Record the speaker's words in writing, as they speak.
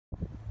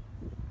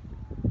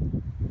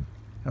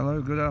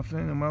Hello, good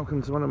afternoon and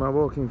welcome to one of my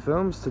walking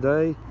films.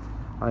 Today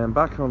I am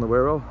back on the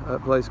Wirral at a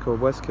place called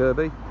West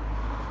Kirby,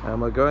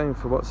 and we're going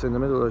for what's in the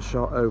middle of the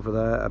shot over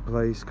there, a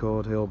place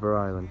called Hilbre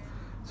Island.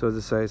 So as I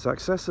say, it's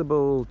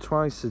accessible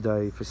twice a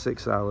day for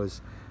 6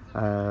 hours,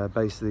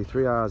 basically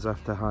 3 hours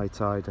after high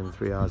tide and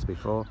 3 hours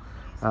before.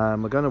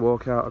 We're going to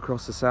walk out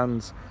across the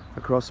sands,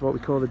 across what we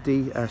call the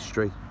D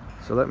estuary.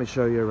 So let me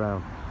show you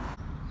around.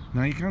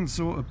 Now you can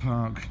sort of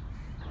park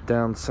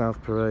down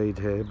South Parade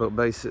here, but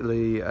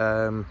basically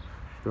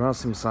there are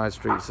some side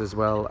streets as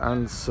well,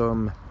 and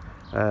some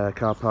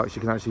car parks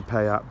you can actually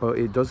pay at, but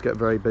it does get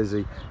very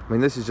busy. I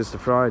mean, this is just a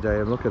Friday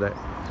and look at it.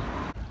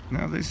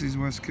 Now this is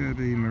West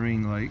Kirby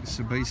Marine Lake,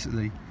 so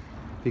basically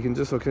if you can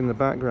just look in the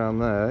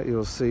background there,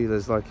 you'll see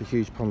there's like a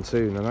huge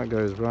pontoon and that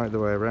goes right the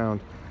way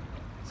around.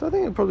 So I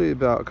think it'll probably be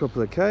about a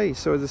couple of K.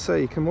 So as I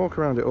say, you can walk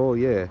around it all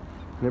year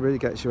and it really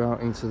gets you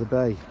out into the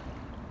bay.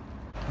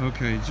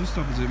 Okay, just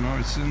opposite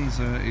Morrison's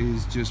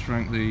is just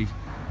frankly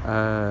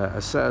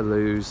a set of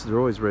loos. They're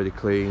always really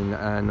clean,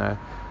 and I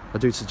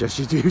do suggest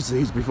you use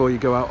these before you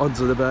go out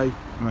onto the bay.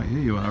 Right, here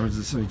you are, as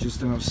I say,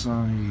 just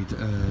outside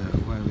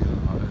where we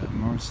are at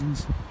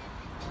Morrison's,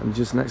 and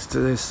just next to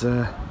this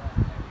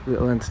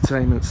little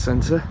entertainment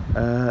centre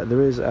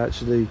there is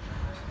actually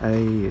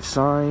a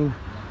sign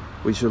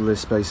which will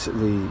list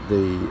basically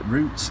the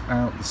routes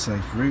out, the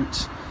safe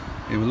route.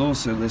 It will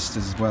also list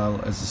as well,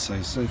 as I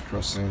say, safe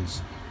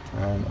crossings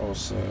and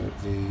also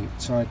the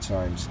tide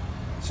times.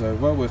 So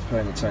well worth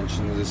paying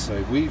attention. As I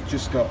say, we've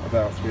just got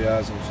about 3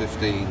 hours and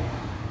 15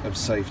 of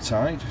safe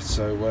tide,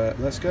 so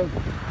let's go.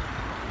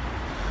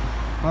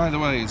 By the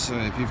way, so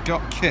if you've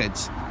got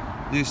kids,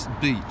 this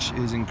beach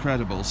is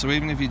incredible. So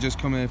even if you just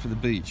come here for the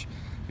beach,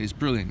 it's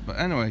brilliant. But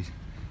anyway,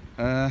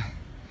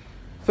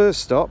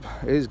 first stop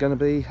is going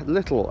to be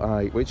Little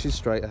Eye, which is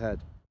straight ahead.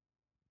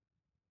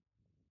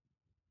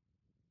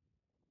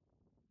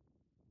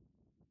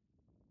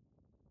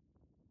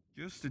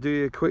 Just to do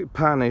you a quick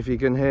pan, if you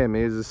can hear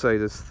me, as I say,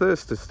 there's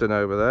Thurston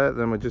over there,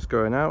 then we're just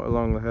going out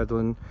along the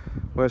headland,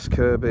 West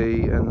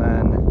Kirby, and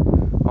then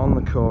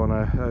on the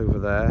corner over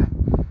there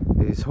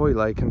is Hoy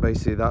Lake, and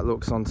basically that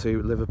looks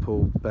onto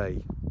Liverpool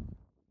Bay.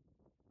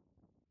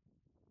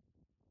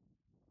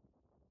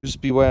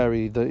 Just be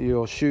wary that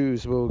your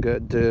shoes will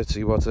get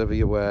dirty, whatever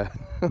you wear.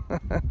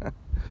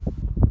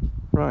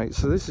 Right,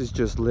 so this is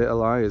just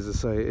Little Eye, as I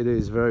say, it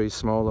is very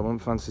small. I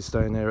won't fancy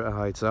staying here at a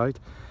high tide.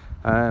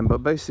 But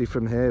basically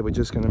from here we're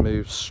just going to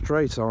move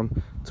straight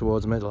on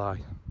towards Middle Eye.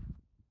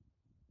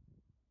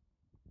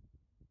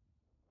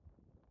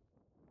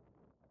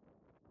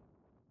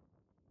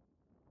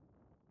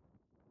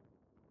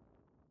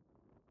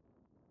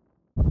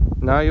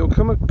 Now you'll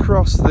come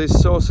across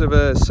this sort of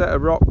a set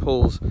of rock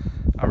pools.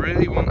 I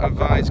really wouldn't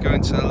advise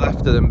going to the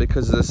left of them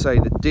because, as I say,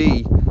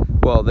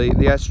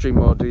 the estuary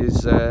mud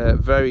is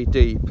very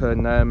deep,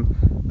 and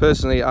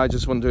personally I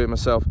just wouldn't do it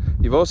myself.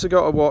 You've also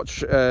got to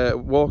watch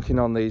walking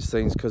on these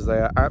things because they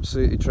are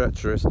absolutely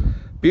treacherous.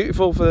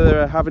 Beautiful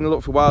for having a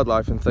look for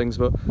wildlife and things,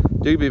 but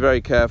do be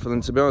very careful,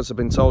 and to be honest I've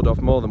been told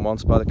off more than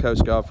once by the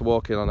Coast Guard for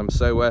walking on them,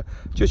 so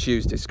just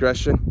use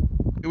discretion.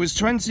 It was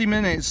 20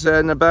 minutes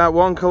and about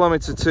 1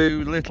 kilometre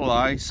to Little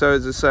Eye, so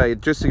as I say,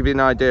 just to give you an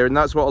idea, and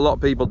that's what a lot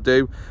of people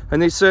do,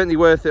 and it's certainly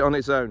worth it on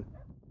its own.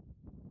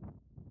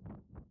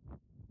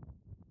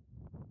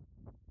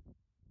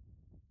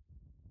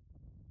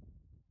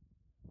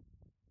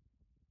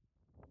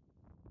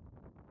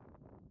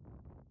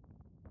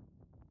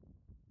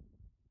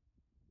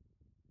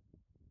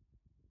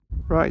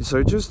 Right,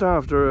 so just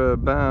after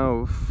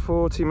about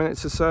 40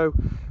 minutes or so,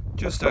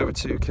 just over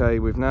 2k,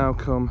 we've now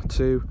come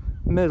to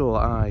Middle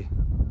Eye.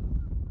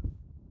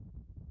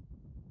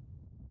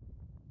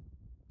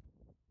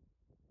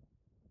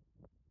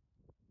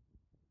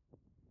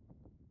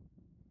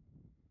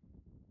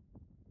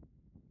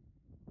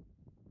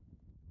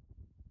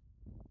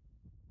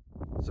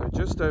 So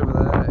just over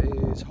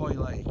there is Hoy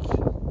Lake.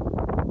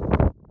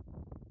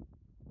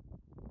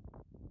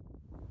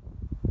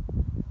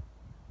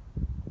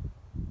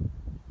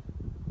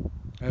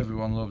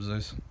 Everyone loves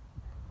this.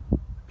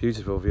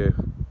 Beautiful view.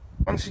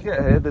 Once you get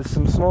here, there's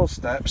some small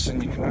steps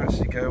and you can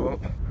actually go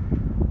up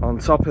on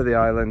top of the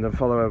island and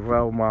follow a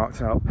well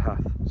marked out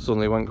path.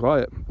 Suddenly went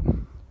quiet.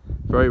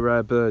 Very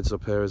rare birds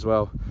up here as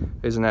well.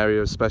 It is an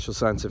area of special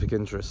scientific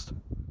interest.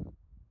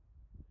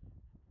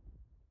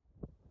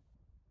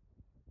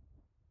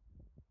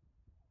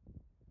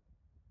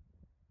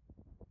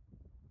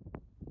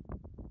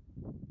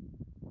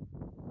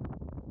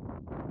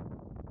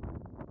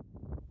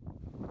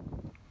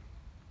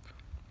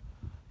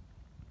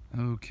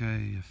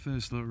 Okay,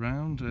 first look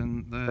round,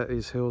 and there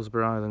is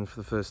Hilbre Island for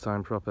the first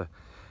time proper.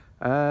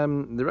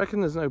 They reckon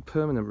there's no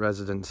permanent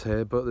residents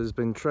here, but there's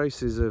been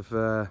traces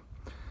of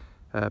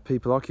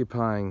people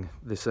occupying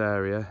this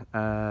area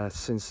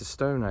since the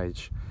Stone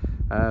Age.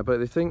 But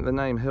they think the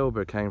name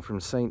Hilbre came from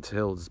St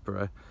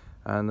Hilsborough,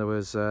 and there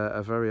was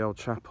a very old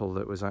chapel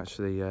that was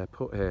actually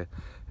put here.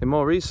 In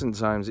more recent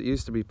times, it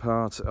used to be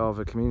part of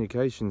a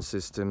communication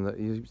system that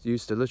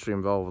used to literally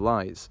involve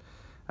lights.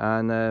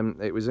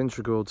 and it was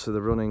integral to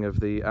the running of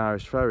the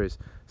Irish ferries.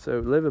 So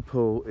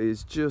Liverpool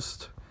is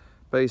just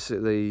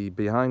basically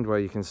behind where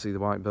you can see the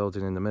white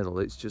building in the middle.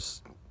 It's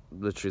just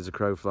literally, as a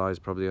crow flies,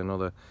 probably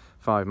another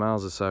 5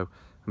 miles or so.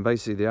 And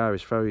basically the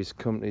Irish ferries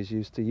companies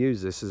used to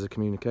use this as a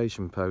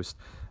communication post,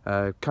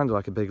 kind of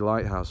like a big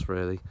lighthouse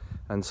really.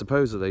 And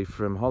supposedly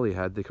from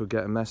Holyhead they could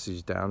get a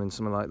message down in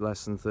something like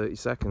less than 30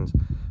 seconds.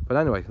 But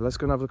anyway, let's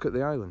go and have a look at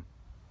the island.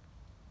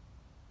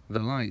 The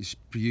light's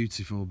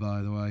beautiful,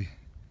 by the way.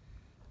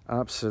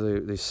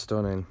 Absolutely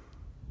stunning.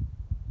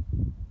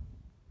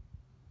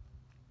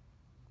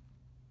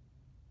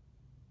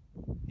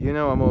 You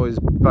know I'm always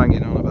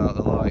banging on about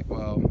the light.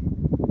 Well,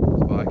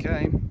 that's why I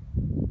came.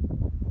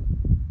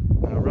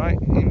 Now right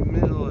in the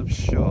middle of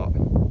shot,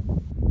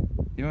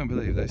 you won't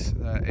believe this,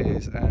 there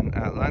is an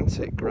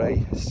Atlantic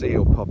grey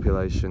seal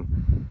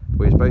population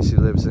which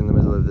basically lives in the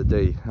middle of the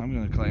Dee. I'm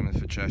going to claim it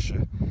for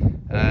Cheshire.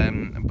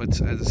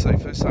 But as I say,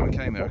 first time I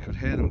came here I could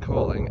hear them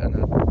calling and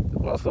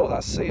I thought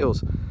that's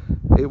seals.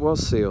 It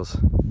was seals.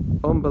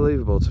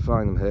 Unbelievable to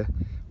find them here.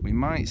 We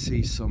might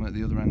see some at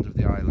the other end of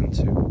the island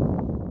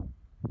too.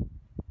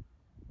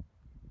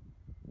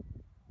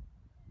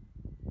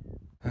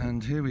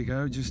 And here we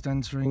go, just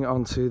entering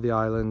onto the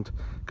island,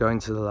 going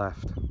to the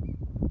left.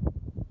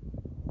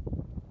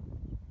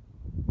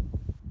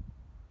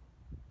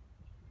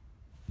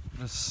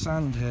 The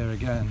sand here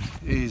again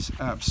is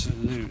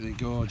absolutely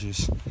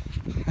gorgeous.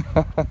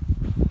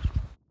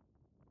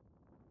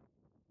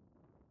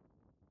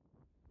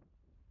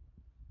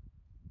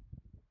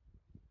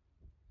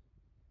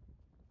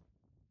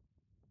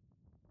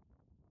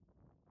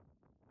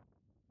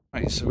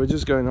 Right, so we're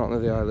just going onto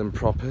the island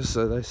proper,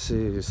 so this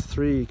is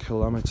 3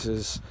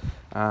 kilometres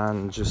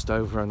and just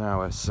over an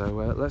hour, so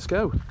let's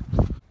go.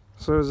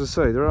 So as I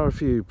say, there are a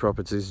few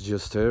properties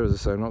just here. As I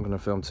say, I'm not going to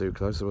film too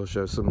close, so we'll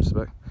show some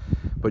respect.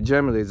 But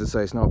generally, as I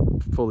say, it's not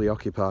fully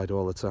occupied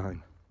all the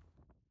time.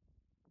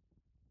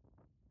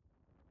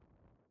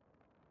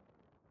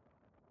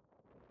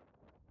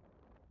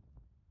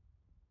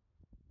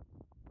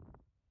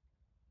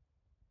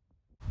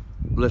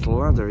 Little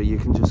ladder, you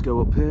can just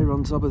go up here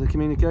on top of the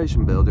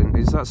communication building.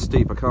 It's that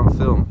steep I can't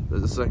film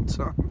at the same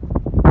time.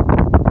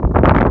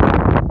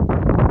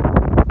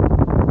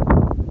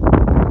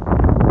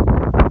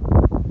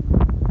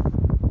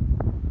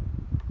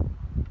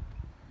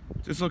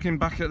 Just looking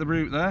back at the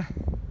route there.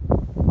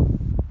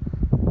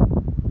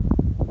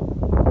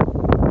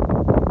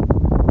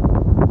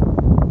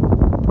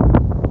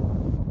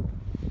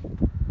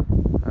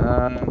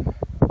 And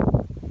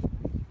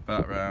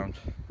back round.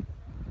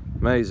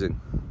 Amazing.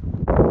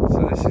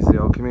 So this is the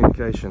old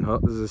communication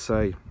hut, as I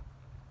say,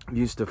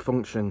 used to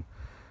function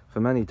for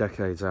many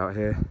decades out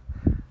here.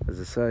 As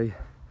I say,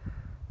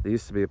 there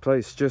used to be a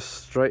place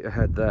just straight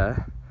ahead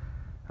there.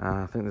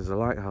 I think there's a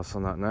lighthouse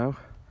on that now.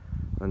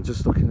 And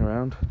just looking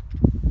around,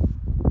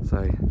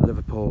 say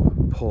Liverpool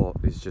Port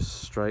is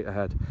just straight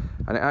ahead.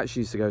 And it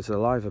actually used to go to the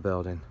Liver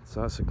building,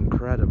 so that's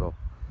incredible.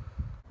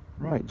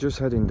 Right, just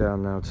heading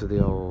down now to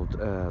the old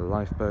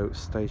lifeboat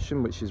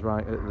station, which is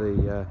right at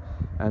the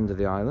end of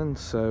the island.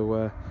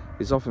 So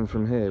it's often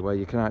from here where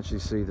you can actually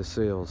see the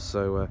seals.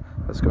 So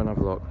let's go and have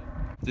a look.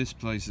 This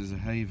place is a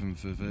haven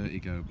for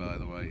vertigo, by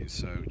the way.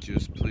 So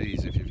just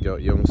please, if you've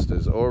got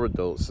youngsters or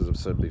adults, as I've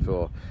said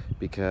before,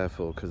 be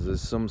careful, because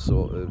there's some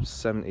sort of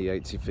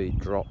 70-80 feet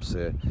drops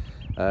here.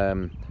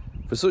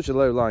 For such a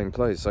low-lying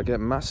place, I get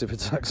massive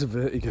attacks of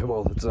vertigo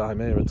all the time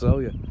here, I tell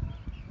you.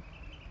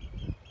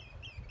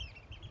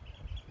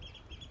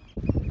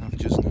 I've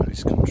just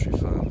noticed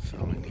Countryfile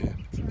filming here.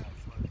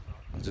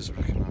 I just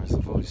recognise the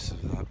voice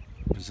of that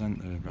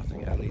presenter, I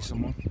think Ellie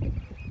someone.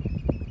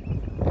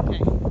 Okay.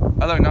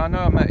 Hello, now I know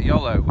I met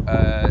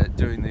Iolo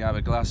doing the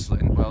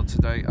Hilbreisland. Well,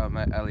 today I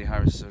met Ellie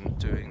Harrison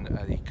doing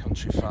the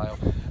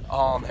Countryfile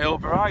on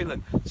Hilbre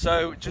Island.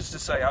 So just to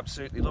say,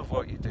 absolutely love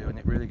what you do, and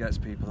it really gets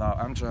people out.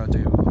 I'm trying to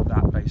do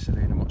that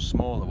basically in a much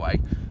smaller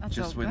way, that's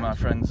just with my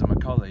friends and my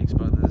colleagues.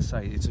 But as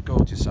I say, it's a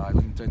gorgeous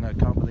island, and I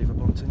can't believe I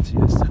bumped into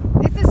you. So.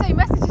 It's the same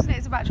message, isn't it?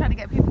 It's about trying to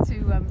get people to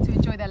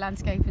enjoy their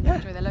landscape and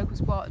enjoy their local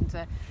spot, and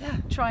to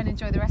try and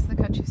enjoy the rest of the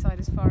countryside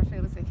as far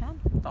afield as they can.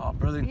 Oh,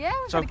 brilliant! Yeah,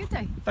 we've had a good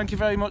day. Thank you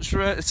very much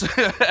for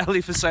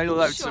Ellie for saying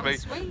hello to me.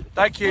 Sweet.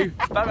 Thank you.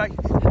 Bye bye.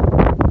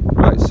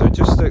 Right, so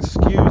just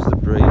excuse the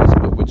breeze,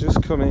 but we're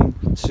just coming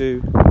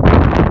to.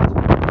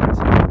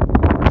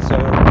 So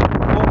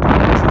 4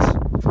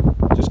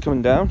 kilometres, just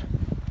coming down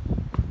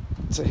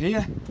to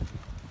here,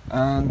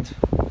 and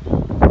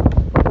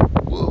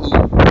whoa,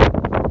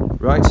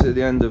 right at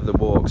the end of the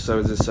walk. So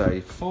as I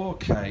say,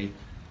 4k,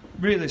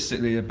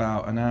 realistically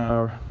about an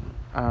hour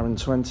and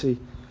 20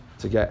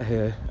 to get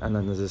here, and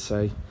then as I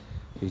say,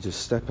 you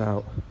just step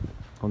out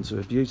onto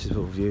a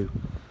beautiful view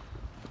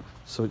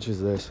such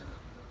as this.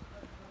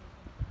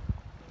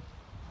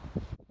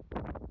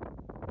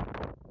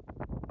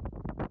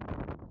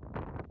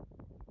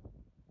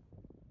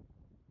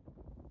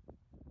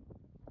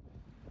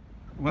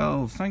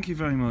 Well, thank you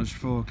very much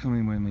for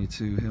coming with me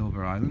to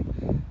Hilbre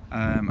Island.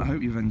 I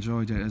hope you've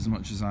enjoyed it as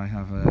much as I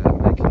have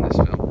making this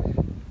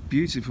film.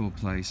 Beautiful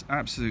place,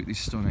 absolutely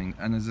stunning,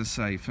 and as I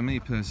say, for me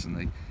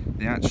personally,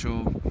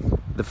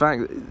 the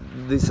fact,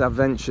 this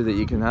adventure that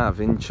you can have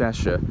in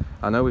Cheshire.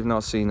 I know we've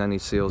not seen any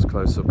seals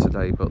close up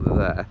today, but they're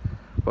there.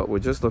 But we're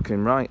just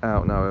looking right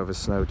out now over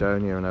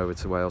Snowdonia and over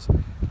to Wales.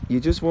 You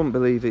just wouldn't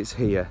believe it's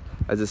here.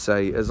 As I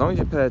say, as long as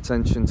you pay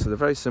attention to the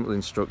very simple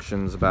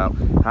instructions about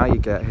how you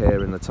get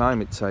here and the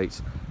time it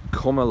takes,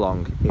 come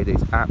along. It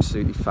is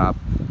absolutely fab.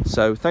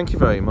 So thank you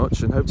very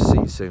much and hope to see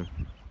you soon.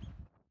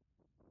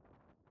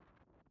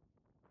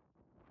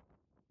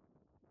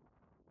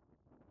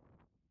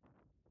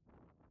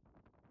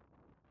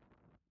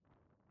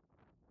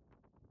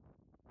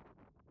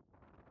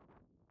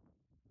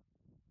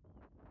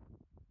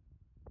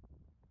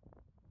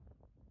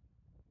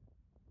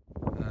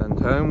 And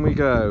home we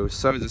go.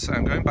 So as I say,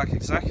 I'm going back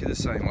exactly the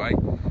same way,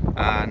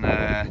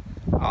 and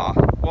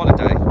what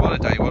a day, what a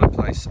day, what a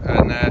place.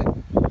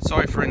 And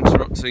sorry for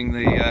interrupting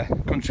the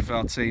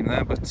Countryfile team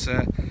there, but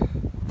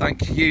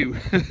thank you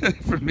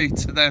from me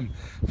to them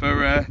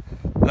for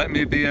letting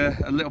me be a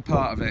little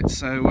part of it.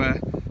 So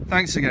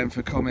thanks again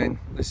for coming.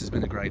 This has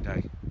been a great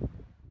day.